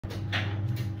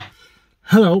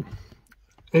Hello.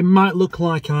 It might look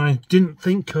like I didn't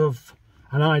think of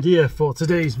an idea for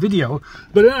today's video,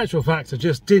 but in actual fact I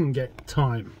just didn't get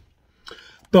time.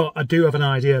 But I do have an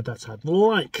idea that I'd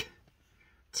like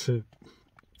to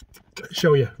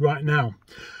show you right now,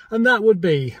 and that would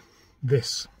be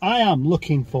this. I am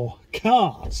looking for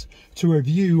cars to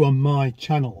review on my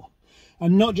channel,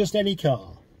 and not just any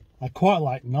car. I quite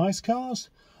like nice cars,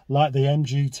 like the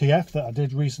MGTF that I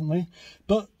did recently,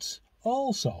 but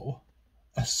also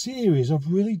a series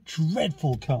of really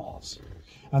dreadful cars.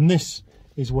 And this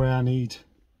is where I need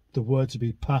the word to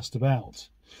be passed about.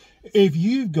 If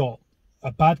you've got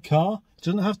a bad car, it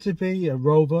doesn't have to be a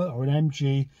Rover or an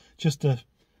MG, just an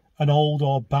old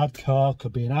or bad car,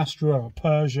 could be an Astra or a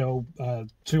Peugeot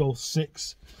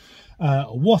 206,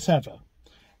 or whatever.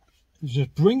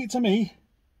 Just bring it to me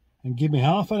and give me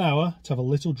half an hour to have a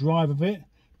little drive of it,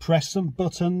 press some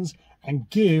buttons and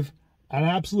give an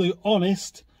absolute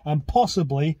honest and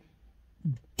possibly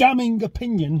damning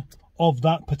opinion of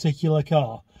that particular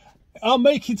car. I'll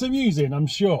make it amusing, I'm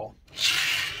sure.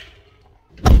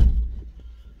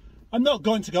 I'm not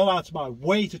going to go out of my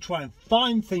way to try and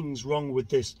find things wrong with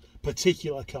this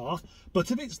particular car, but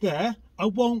if it's there, I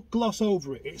won't gloss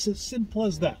over it. It's as simple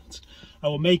as that. I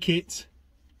will make it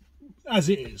as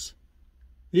it is.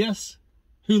 Yes?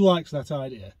 Who likes that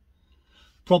idea?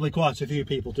 Probably quite a few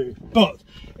people do, but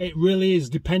it really is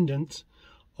dependent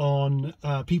on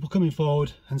people coming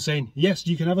forward and saying, yes,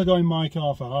 you can have a go in my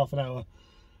car for half an hour,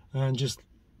 and just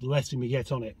letting me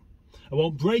get on it. I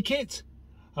won't break it,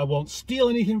 I won't steal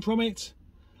anything from it,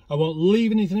 I won't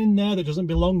leave anything in there that doesn't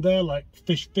belong there, like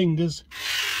fish fingers.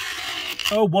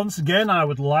 Oh, once again, I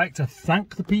would like to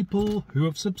thank the people who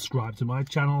have subscribed to my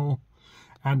channel,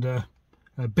 and a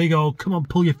big old come on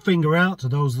pull your finger out to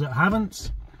those that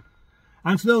haven't,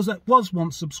 and to those that was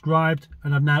once subscribed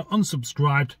and have now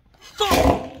unsubscribed.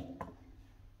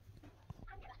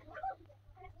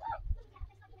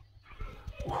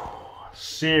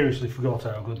 Seriously forgot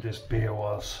how good this beer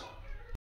was.